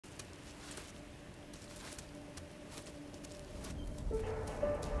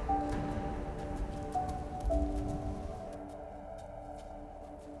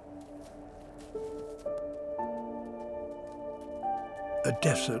a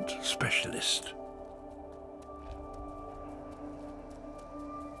desert specialist.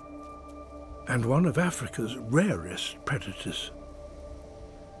 And one of Africa's rarest predators.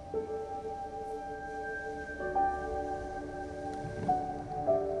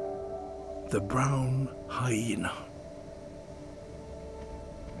 The brown hyena.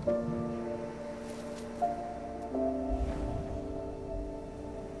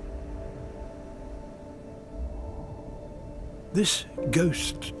 This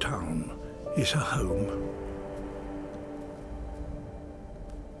ghost town is her home.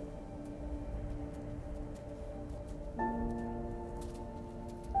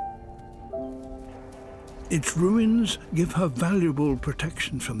 Its ruins give her valuable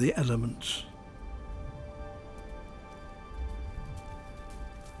protection from the elements.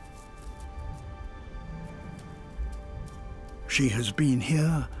 She has been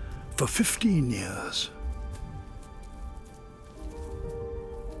here for 15 years.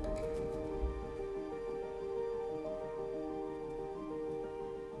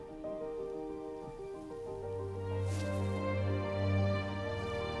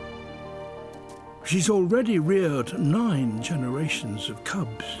 She's already reared 9 generations of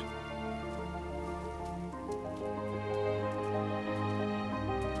cubs.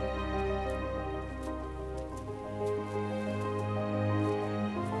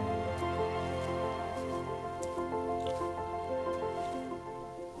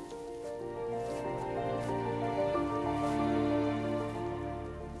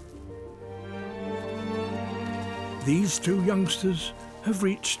 These 2 youngsters have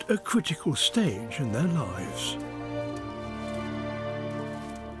reached a critical stage in their lives.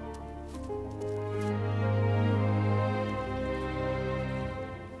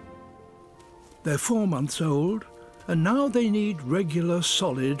 They're 4 months old, and now they need regular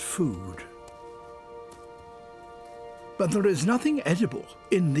solid food. But there is nothing edible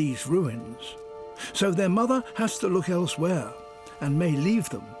in these ruins, so their mother has to look elsewhere and may leave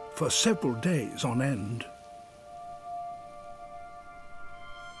them for several days on end.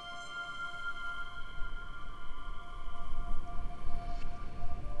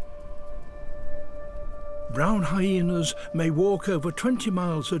 Brown hyenas may walk over 20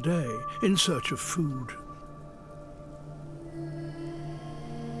 miles a day in search of food.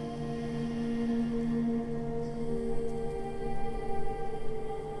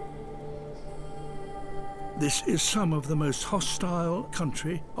 This is some of the most hostile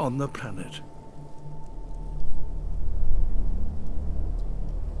country on the planet.